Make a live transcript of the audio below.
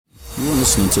You're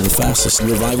listening to the fastest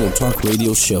revival talk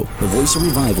radio show. The Voice of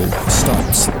Revival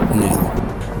starts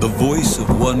now. The voice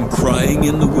of one crying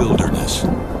in the wilderness.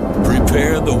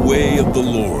 Prepare the way of the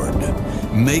Lord.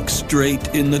 Make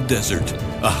straight in the desert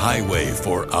a highway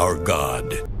for our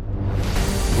God.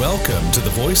 Welcome to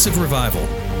the Voice of Revival,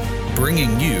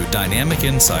 bringing you dynamic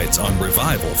insights on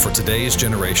revival for today's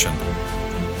generation.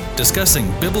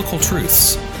 Discussing biblical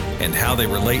truths and how they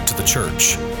relate to the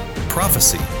church,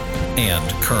 prophecy,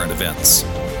 and current events.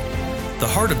 The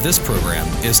heart of this program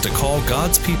is to call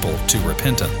God's people to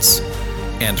repentance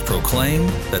and proclaim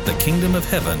that the kingdom of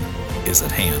heaven is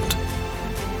at hand.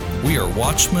 We are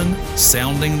watchmen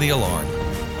sounding the alarm.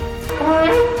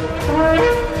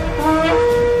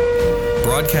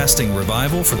 Broadcasting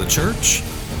revival for the church,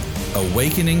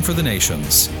 awakening for the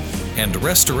nations, and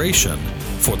restoration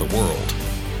for the world.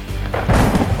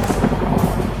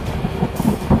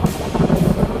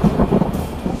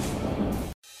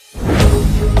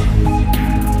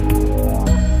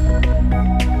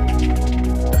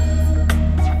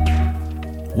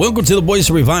 Welcome to the Voice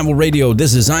of Revival Radio.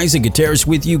 This is Isaac Gutierrez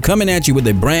with you, coming at you with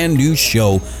a brand new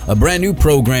show, a brand new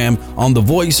program on the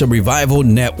Voice of Revival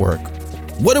Network.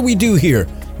 What do we do here?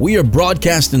 We are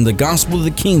broadcasting the gospel of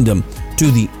the kingdom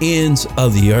to the ends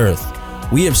of the earth.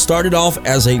 We have started off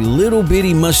as a little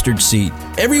bitty mustard seed.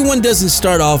 Everyone doesn't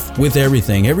start off with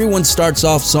everything. Everyone starts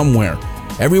off somewhere.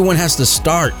 Everyone has to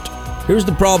start. Here's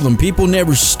the problem. People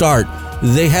never start.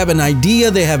 They have an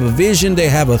idea, they have a vision, they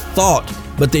have a thought,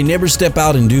 but they never step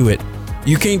out and do it.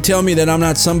 You can't tell me that I'm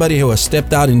not somebody who has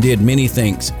stepped out and did many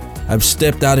things. I've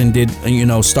stepped out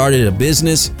and started a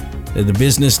business. The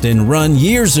business didn't run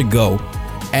years ago,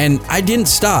 and I didn't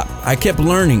stop. I kept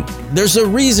learning. There's a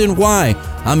reason why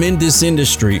I'm in this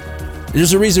industry.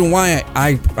 There's a reason why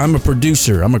I'm a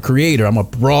producer, I'm a creator, I'm a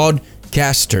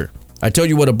broadcaster. I told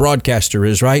you what a broadcaster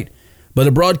is, right? But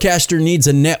a broadcaster needs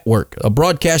a network. A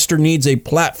broadcaster needs a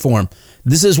platform.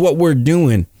 This is what we're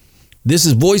doing. This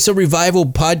is Voice of Revival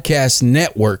Podcast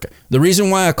Network. The reason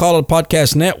why I call it a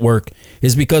podcast network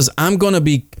is because I'm going to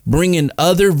be bringing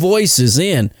other voices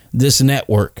in this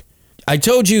network. I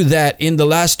told you that in the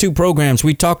last two programs,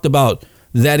 we talked about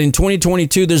that in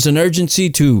 2022, there's an urgency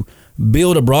to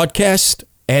build a broadcast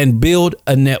and build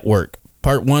a network.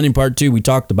 Part 1 and Part 2, we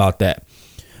talked about that.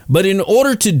 But in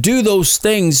order to do those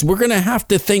things, we're going to have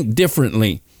to think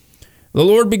differently. The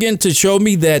Lord began to show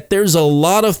me that there's a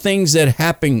lot of things that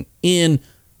happen in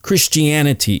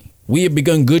Christianity. We have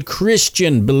become good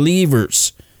Christian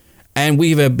believers, and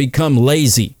we have become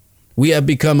lazy. We have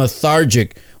become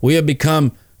lethargic. We have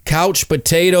become couch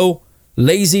potato,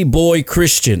 lazy boy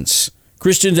Christians.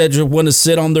 Christians that just want to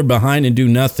sit on their behind and do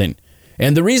nothing.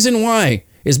 And the reason why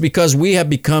is because we have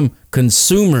become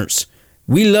consumers.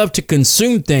 We love to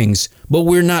consume things, but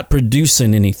we're not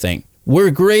producing anything.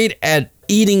 We're great at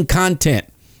eating content.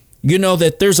 You know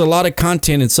that there's a lot of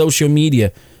content in social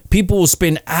media. People will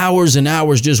spend hours and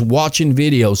hours just watching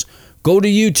videos. Go to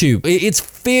YouTube. It's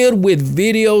filled with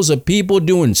videos of people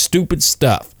doing stupid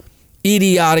stuff,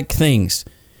 idiotic things.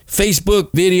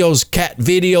 Facebook videos, cat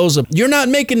videos. You're not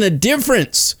making a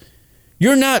difference.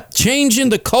 You're not changing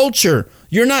the culture.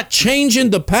 You're not changing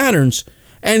the patterns.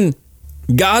 And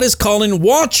God is calling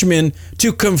watchmen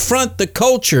to confront the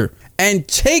culture and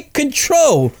take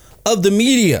control of the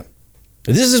media.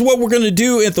 This is what we're going to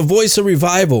do at the Voice of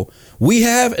Revival. We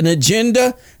have an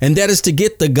agenda, and that is to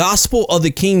get the gospel of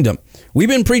the kingdom. We've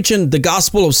been preaching the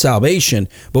gospel of salvation,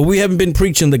 but we haven't been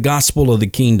preaching the gospel of the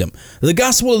kingdom. The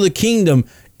gospel of the kingdom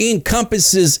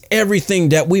encompasses everything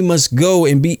that we must go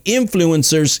and be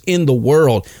influencers in the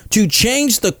world. To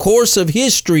change the course of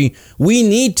history, we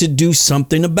need to do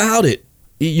something about it.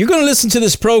 You're going to listen to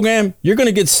this program, you're going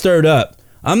to get stirred up.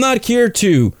 I'm not here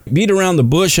to beat around the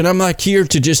bush, and I'm not here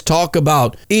to just talk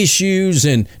about issues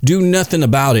and do nothing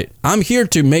about it. I'm here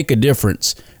to make a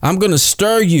difference. I'm going to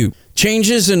stir you.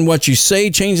 Changes in what you say,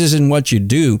 changes in what you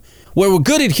do. Well, we're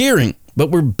good at hearing,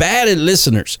 but we're bad at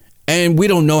listeners, and we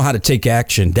don't know how to take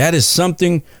action. That is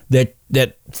something that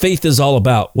faith is all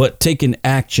about, taking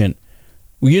action.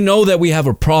 You know that we have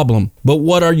a problem, but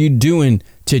what are you doing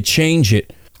to change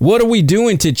it? What are we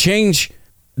doing to change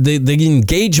the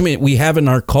engagement we have in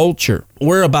our culture?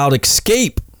 We're about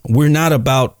escape. We're not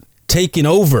about taking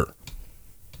over.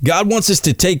 God wants us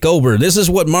to take over. This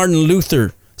is what Martin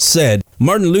Luther said.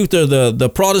 Martin Luther, the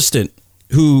Protestant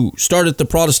who started the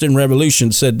Protestant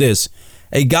Revolution, said this: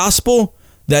 a gospel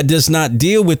that does not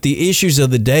deal with the issues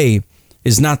of the day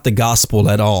is not the gospel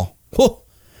at all.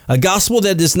 A gospel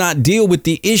that does not deal with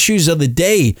the issues of the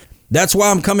day. That's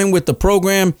why I'm coming with the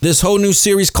program, this whole new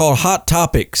series called Hot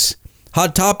Topics.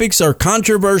 Hot topics are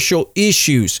controversial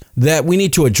issues that we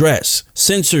need to address.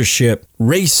 Censorship,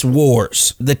 race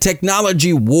wars, the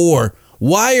technology war.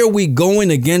 Why are we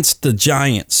going against the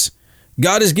giants?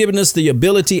 God has given us the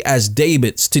ability as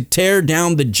Davids to tear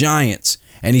down the giants,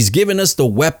 and he's given us the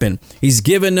weapon. He's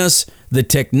given us the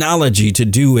technology to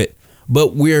do it,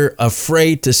 but we're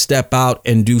afraid to step out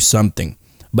and do something.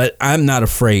 But I'm not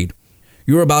afraid.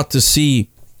 You're about to see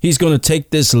he's going to take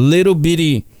this little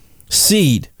bitty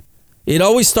seed. It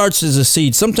always starts as a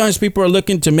seed. Sometimes people are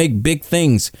looking to make big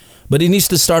things, but it needs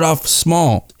to start off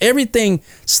small. Everything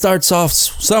starts off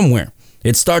somewhere.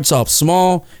 It starts off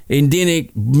small, and then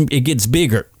it gets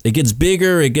bigger. It gets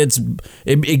bigger. It gets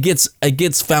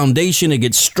foundation. It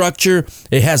gets structure.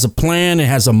 It has a plan. It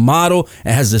has a model.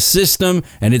 It has a system,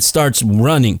 and it starts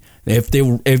running.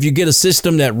 If you get a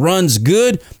system that runs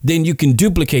good, then you can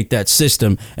duplicate that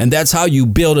system, and that's how you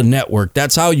build a network.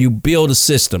 That's how you build a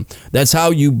system. That's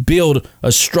how you build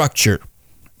a structure.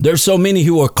 There's so many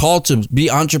who are called to be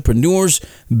entrepreneurs,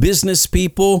 business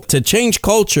people. To change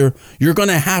culture, you're going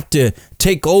to have to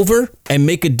take over and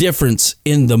make a difference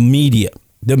in the media.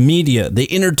 The media,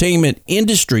 the entertainment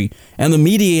industry, and the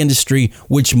media industry,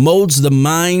 which molds the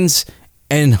minds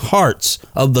and hearts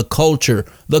of the culture.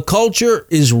 The culture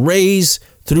is raised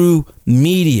through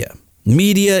media.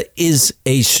 Media is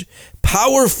a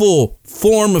powerful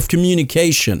form of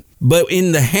communication, but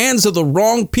in the hands of the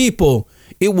wrong people,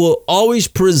 it will always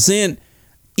present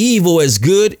evil as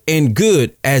good and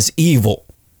good as evil.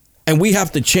 And we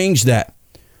have to change that.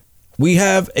 We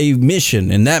have a mission,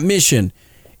 and that mission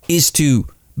is to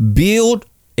build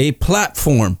a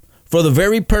platform for the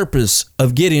very purpose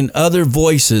of getting other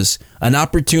voices an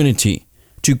opportunity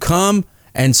to come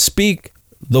and speak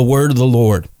the word of the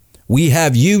Lord. We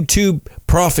have YouTube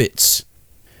prophets.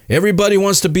 Everybody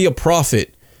wants to be a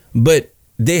prophet, but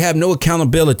they have no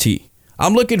accountability.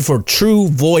 I'm looking for true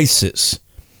voices,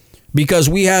 because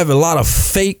we have a lot of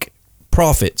fake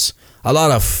prophets, a lot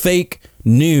of fake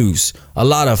news, a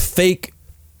lot of fake,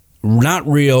 not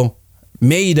real,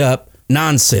 made up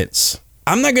nonsense.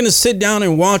 I'm not going to sit down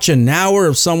and watch an hour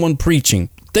of someone preaching.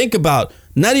 Think about,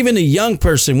 not even a young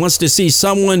person wants to see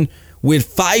someone with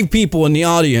 5 people in the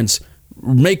audience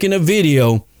making a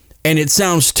video and it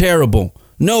sounds terrible.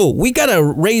 No, we got to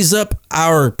raise up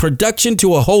our production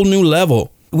to a whole new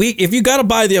level. If you got to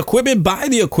buy the equipment, buy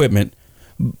the equipment.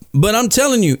 But I'm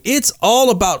telling you, it's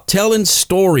all about telling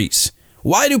stories.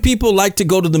 Why do people like to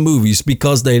go to the movies?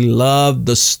 Because they love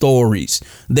the stories.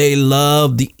 They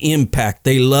love the impact.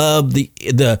 They love the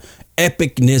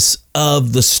epicness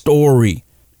of the story.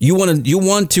 You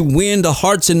want to win the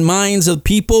hearts and minds of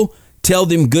people? Tell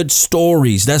them good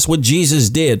stories. That's what Jesus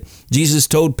did. Jesus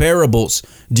told parables.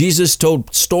 Jesus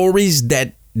told stories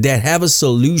that have a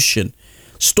solution.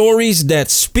 Stories that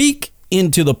speak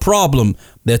into the problem,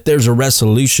 that there's a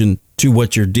resolution to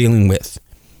what you're dealing with.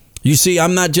 You see,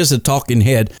 I'm not just a talking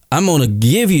head. I'm going to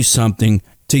give you something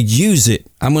to use it.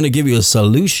 I'm going to give you a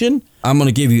solution. I'm going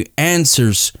to give you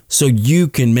answers so you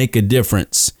can make a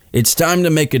difference. It's time to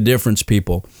make a difference,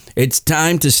 people. It's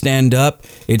time to stand up.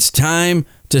 It's time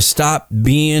to stop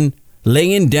laying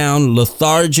down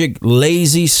lethargic,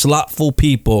 lazy, slothful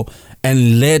people,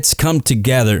 and let's come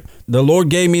together. The Lord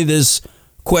gave me this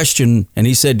question, and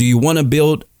he said, do you want to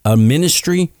build a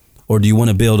ministry or do you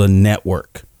want to build a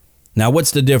network? Now,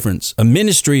 what's the difference? A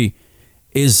ministry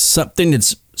is something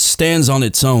that stands on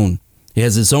its own. It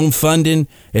has its own funding.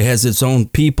 It has its own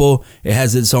people. It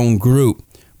has its own group.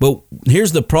 But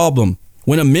here's the problem.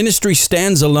 When a ministry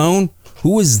stands alone,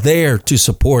 who is there to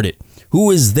support it? Who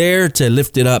is there to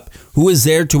lift it up? Who is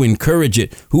there to encourage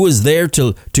it? Who is there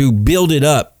to build it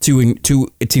up, to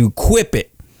equip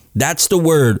it? That's the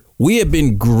word. We have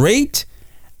been great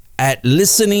at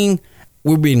listening.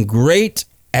 We've been great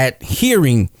at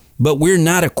hearing, but we're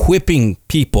not equipping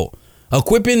people.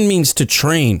 Equipping means to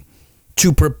train,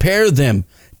 to prepare them,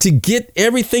 to get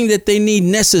everything that they need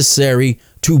necessary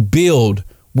to build.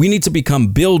 We need to become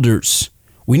builders.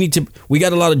 We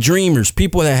got a lot of dreamers,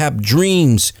 people that have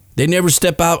dreams. They never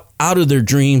step out of their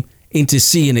dream into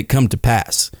seeing it come to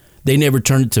pass. They never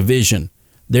turn it to vision.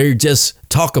 They just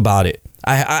talk about it.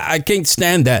 I can't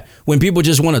stand that when people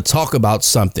just want to talk about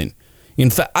something. In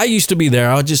fact, I used to be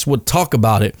there. I just would talk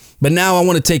about it. But now I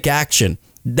want to take action.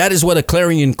 That is what a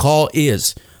clarion call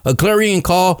is. A clarion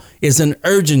call is an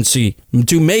urgency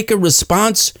to make a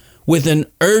response with an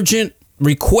urgent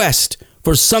request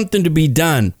for something to be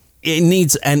done. It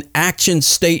needs an action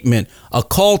statement, a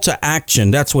call to action.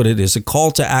 That's what it is, a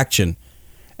call to action.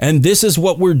 And this is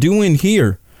what we're doing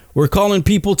here. We're calling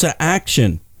people to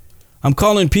action. I'm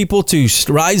calling people to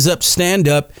rise up, stand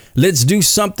up. Let's do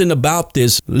something about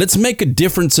this. Let's make a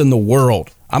difference in the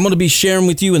world. I'm going to be sharing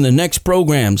with you in the next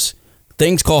programs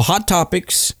things called Hot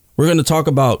Topics. We're going to talk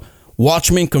about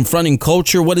Watchmen confronting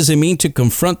culture. What does it mean to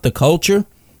confront the culture?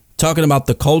 Talking about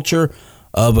the culture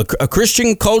of a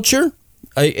Christian culture,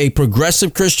 a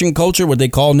progressive Christian culture, what they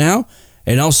call now,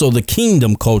 and also the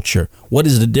kingdom culture. What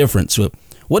is the difference?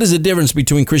 What is the difference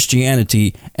between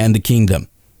Christianity and the kingdom?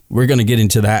 We're going to get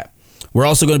into that. We're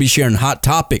also going to be sharing hot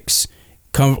topics,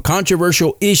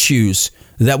 controversial issues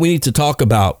that we need to talk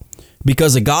about,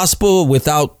 because the gospel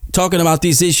without talking about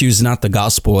these issues is not the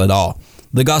gospel at all.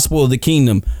 The gospel of the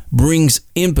kingdom brings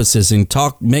emphasis and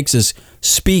makes us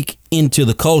speak into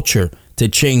the culture to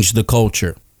change the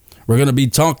culture. We're going to be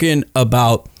talking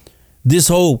about this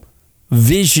whole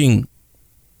vision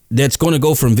that's going to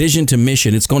go from vision to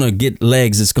mission. It's going to get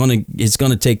legs. It's going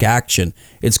to take action.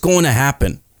 It's going to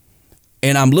happen.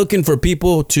 And I'm looking for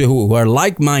people who are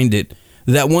like-minded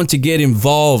that want to get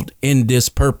involved in this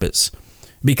purpose,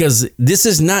 because this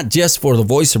is not just for the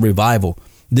Voice of Revival.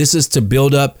 This is to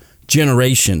build up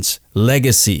generations,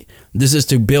 legacy. This is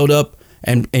to build up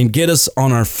and get us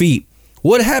on our feet.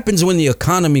 What happens when the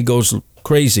economy goes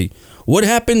crazy? What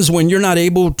happens when you're not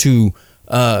able to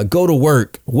go to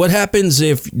work? What happens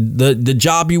if the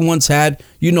job you once had,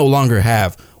 you no longer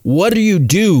have? What do you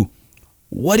do?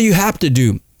 What do you have to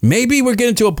do? Maybe we're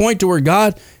getting to a point to where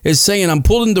God is saying, I'm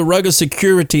pulling the rug of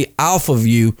security off of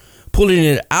you, pulling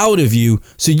it out of you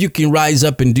so you can rise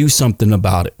up and do something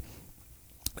about it.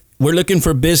 We're looking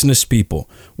for business people.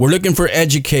 We're looking for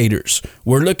educators.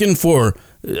 We're looking for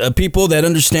people that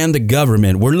understand the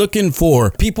government. We're looking for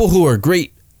people who are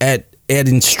great at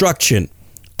instruction,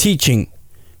 teaching.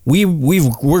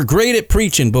 We're great at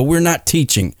preaching, but we're not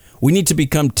teaching. We need to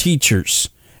become teachers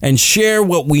and share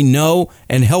what we know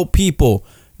and help people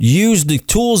use the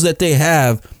tools that they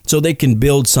have so they can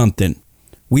build something.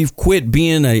 We've quit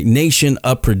being a nation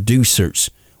of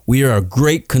producers. We are a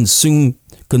great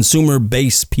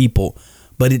consumer-based people.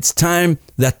 But it's time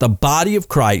that the body of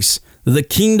Christ, the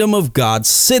kingdom of God,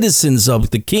 citizens of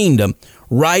the kingdom,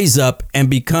 rise up and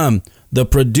become the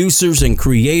producers and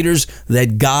creators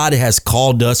that God has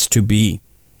called us to be.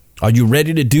 Are you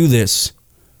ready to do this?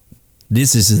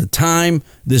 This is the time.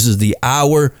 This is the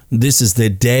hour. This is the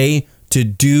day to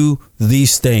do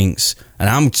these things. And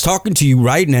I'm talking to you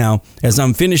right now as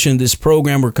I'm finishing this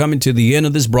program. We're coming to the end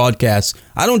of this broadcast.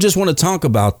 I don't just want to talk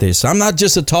about this. I'm not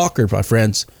just a talker, my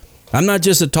friends. I'm not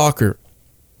just a talker.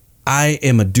 I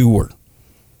am a doer.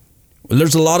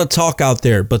 There's a lot of talk out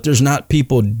there, but there's not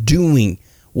people doing.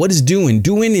 What is doing?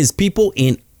 Doing is people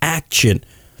in action,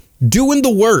 doing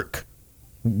the work.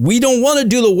 We don't want to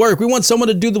do the work. We want someone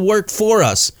to do the work for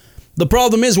us. The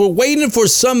problem is we're waiting for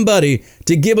somebody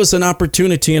to give us an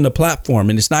opportunity and a platform,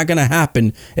 and it's not going to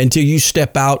happen until you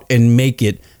step out and make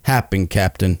it happen,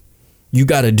 Captain. You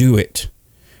got to do it.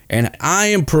 And I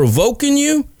am provoking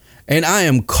you, and I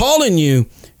am calling you,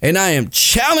 and I am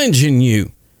challenging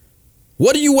you.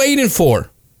 What are you waiting for?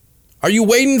 Are you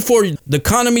waiting for the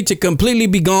economy to completely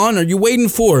be gone? Are you waiting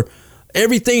for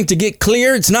everything to get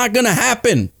clear? It's not going to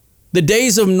happen. The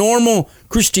days of normal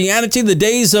Christianity, the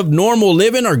days of normal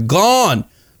living are gone.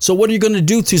 So what are you going to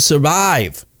do to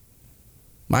survive?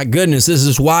 My goodness, this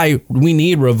is why we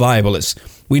need revivalists.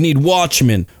 We need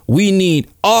watchmen. We need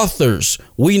authors.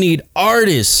 We need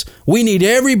artists. We need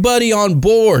everybody on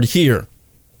board here.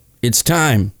 It's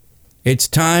time. It's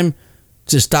time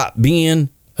to stop being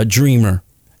a dreamer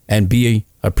and be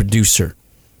a producer.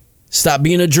 Stop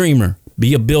being a dreamer.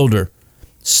 Be a builder.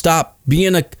 Stop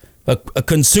being a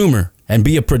consumer and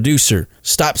be a producer.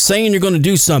 Stop saying you're going to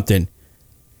do something.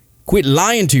 Quit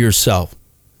lying to yourself.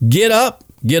 Get up,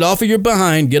 get off of your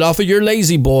behind, get off of your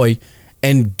lazy boy,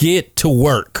 and get to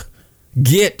work.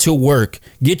 Get to work.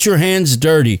 Get your hands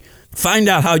dirty. Find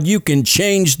out how you can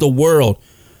change the world.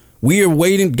 We are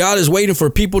waiting. God is waiting for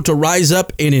people to rise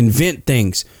up and invent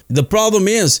things. The problem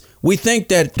is we think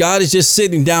that God is just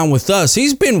sitting down with us.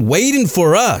 He's been waiting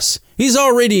for us. He's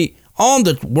already on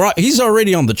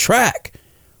the track.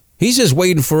 He's just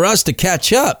waiting for us to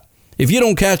catch up. If you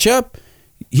don't catch up,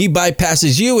 he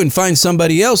bypasses you and finds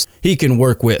somebody else he can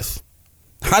work with.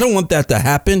 I don't want that to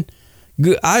happen.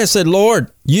 I said,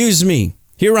 Lord, use me.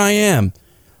 Here I am.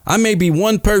 I may be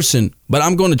one person, but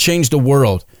I'm going to change the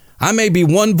world. I may be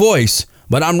one voice,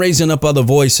 but I'm raising up other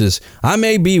voices. I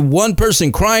may be one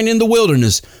person crying in the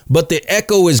wilderness, but the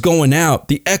echo is going out.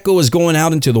 The echo is going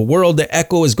out into the world. The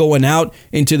echo is going out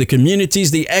into the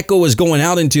communities. The echo is going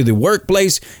out into the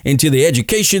workplace, into the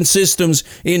education systems,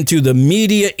 into the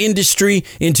media industry,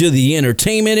 into the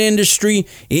entertainment industry,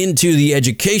 into the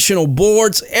educational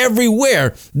boards.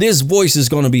 Everywhere this voice is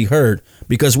going to be heard,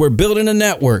 because we're building a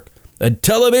network, a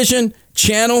television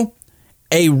channel,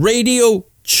 a radio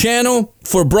channel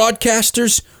for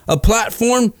broadcasters, a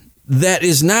platform that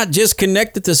is not just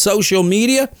connected to social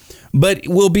media, but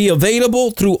will be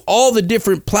available through all the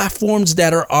different platforms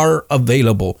that are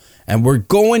available. And we're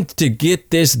going to get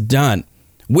this done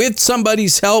with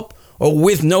somebody's help or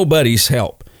with nobody's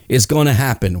help. It's going to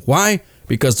happen. Why?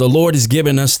 Because the Lord has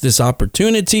given us this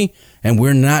opportunity, and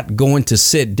we're not going to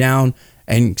sit down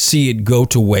and see it go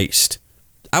to waste.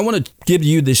 I want to give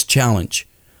you this challenge.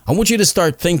 I want you to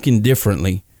start thinking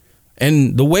differently.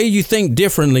 And the way you think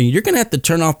differently, you're going to have to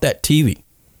turn off that TV.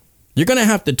 You're going to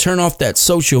have to turn off that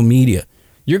social media.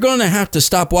 You're going to have to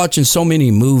stop watching so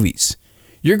many movies.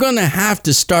 You're going to have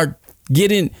to start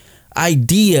getting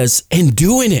ideas and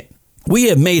doing it. We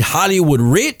have made Hollywood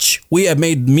rich. We have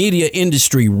made media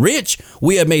industry rich.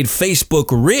 We have made Facebook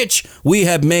rich. We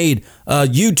have made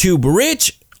YouTube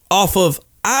rich off of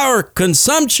our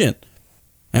consumption.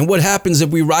 And what happens if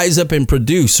we rise up and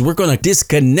produce? We're going to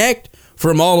disconnect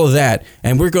from all of that,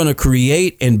 and we're going to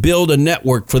create and build a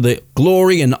network for the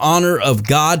glory and honor of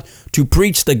God to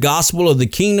preach the gospel of the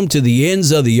kingdom to the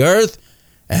ends of the earth,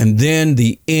 and then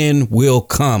the end will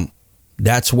come.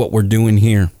 That's what we're doing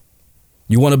here.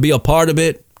 You want to be a part of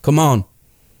it? Come on.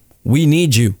 We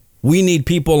need you. We need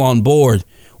people on board.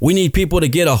 We need people to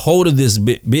get a hold of this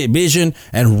vision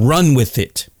and run with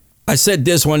it. I said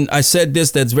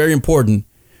this that's very important.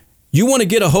 You want to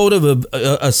get a hold of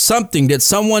a something that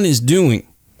someone is doing.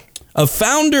 A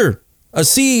founder, a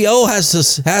CEO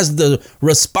has the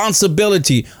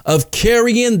responsibility of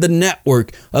carrying the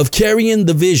network, of carrying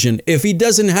the vision. If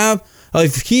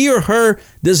he or her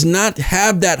does not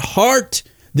have that heart,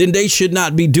 then they should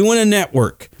not be doing a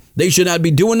network. They should not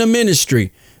be doing a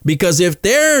ministry, because if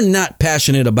they're not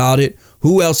passionate about it,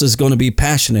 who else is going to be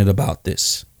passionate about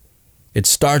this? It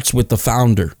starts with the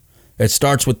founder. It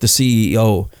starts with the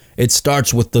CEO. It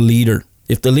starts with the leader.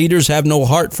 If the leaders have no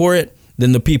heart for it,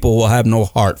 then the people will have no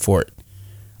heart for it.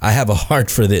 I have a heart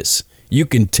for this. You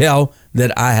can tell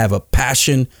that I have a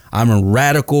passion. I'm a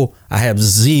radical. I have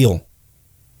zeal.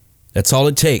 That's all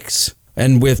it takes.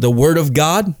 And with the word of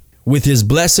God, with his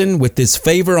blessing, with his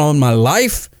favor on my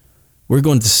life, we're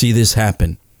going to see this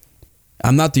happen.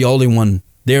 I'm not the only one.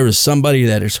 There is somebody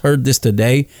that has heard this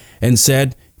today and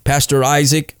said, Pastor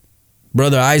Isaac,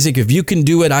 Brother Isaac, if you can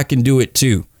do it, I can do it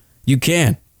too. You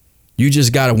can. You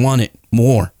just got to want it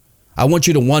more. I want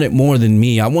you to want it more than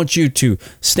me. I want you to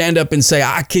stand up and say,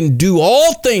 I can do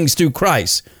all things through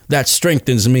Christ that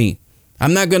strengthens me.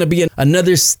 I'm not going to be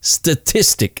another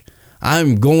statistic.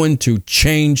 I'm going to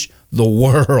change the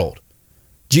world.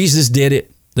 Jesus did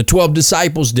it. The 12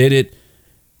 disciples did it.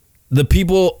 The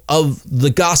people of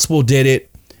the gospel did it.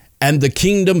 And the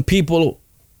kingdom people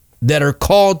that are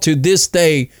called to this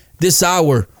day, this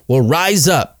hour, will rise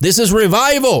up. This is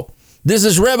revival. This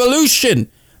is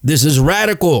revolution. This is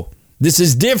radical. This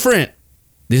is different.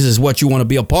 This is what you want to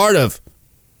be a part of.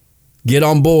 Get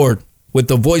on board with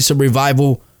the Voice of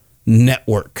Revival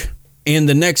Network. In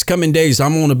the next coming days,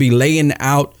 I'm going to be laying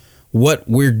out what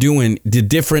we're doing, the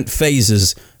different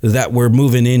phases that we're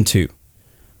moving into.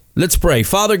 Let's pray.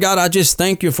 Father God, I just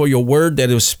thank you for your word that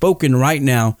is spoken right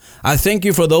now. I thank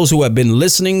you for those who have been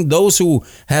listening, those who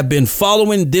have been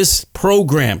following this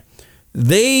program.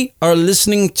 They are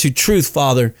listening to truth,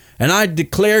 Father. And I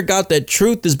declare, God, that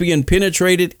truth is being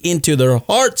penetrated into their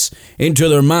hearts, into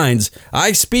their minds.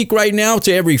 I speak right now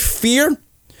to every fear,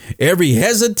 every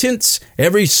hesitance,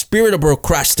 every spirit of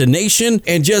procrastination,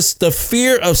 and just the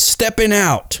fear of stepping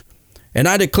out. And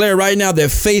I declare right now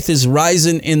that faith is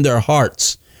rising in their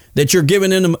hearts, that you're giving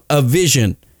them a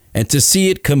vision and to see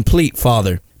it complete,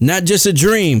 Father. Not just a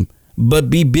dream, but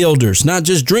be builders. Not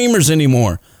just dreamers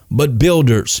anymore, but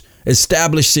builders.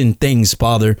 Establishing things,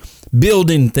 Father.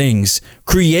 Building things,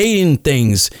 creating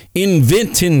things,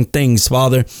 inventing things,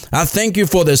 Father. I thank you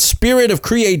for the spirit of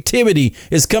creativity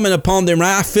is coming upon them.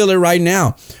 I feel it right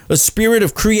now. A spirit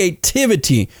of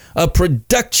creativity, a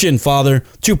production, Father,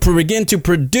 to begin to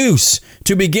produce,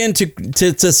 to begin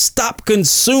to stop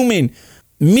consuming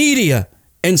media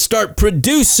and start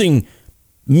producing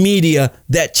media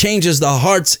that changes the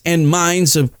hearts and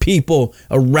minds of people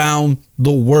around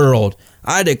the world.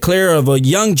 I declare of a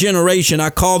young generation, I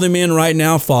call them in right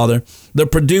now, Father, the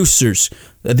producers,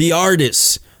 the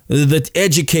artists, the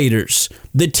educators,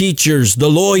 the teachers, the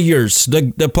lawyers,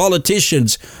 the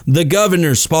politicians, the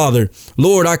governors, Father.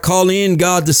 Lord, I call in,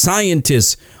 God, the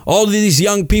scientists, all of these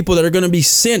young people that are going to be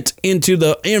sent into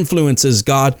the influences,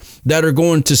 God, that are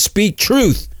going to speak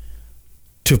truth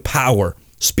to power,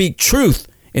 speak truth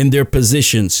in their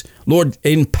positions. Lord,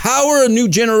 empower a new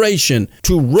generation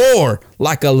to roar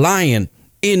like a lion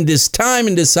in this time,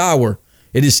 in this hour.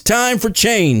 It is time for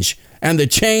change, and the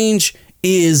change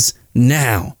is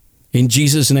now. In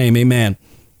Jesus' name, amen.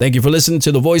 Thank you for listening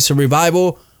to the Voice of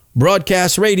Revival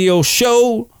broadcast radio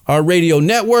show, our radio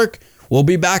network. We'll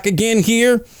be back again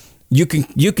here. You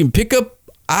can pick up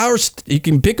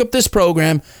this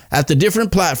program at the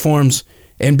different platforms,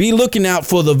 and be looking out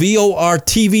for the VOR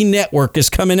TV network is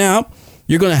coming out.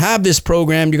 You're going to have this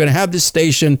program. You're going to have this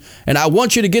station, and I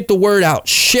want you to get the word out.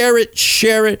 Share it,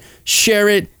 share it, share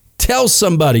it. Tell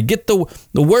somebody. Get the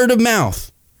word of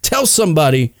mouth. Tell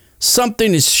somebody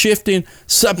something is shifting,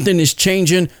 something is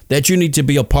changing that you need to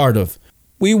be a part of.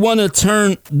 We want to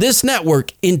turn this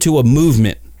network into a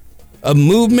movement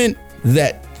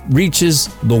that reaches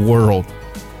the world.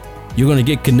 You're going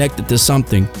to get connected to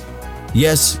something.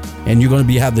 Yes, and you're going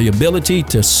to have the ability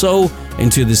to sow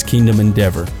into this kingdom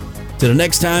endeavor. Till the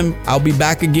next time, I'll be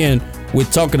back again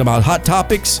with talking about hot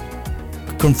topics,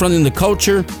 confronting the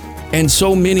culture, and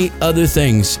so many other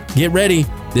things. Get ready.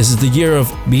 This is the year of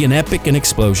being epic and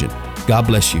explosion. God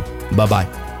bless you. Bye-bye.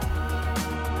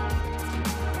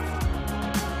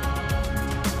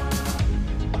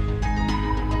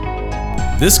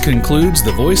 This concludes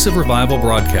the Voice of Revival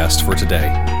broadcast for today.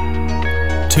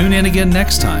 Tune in again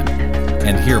next time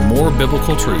and hear more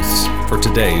biblical truths for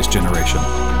today's generation.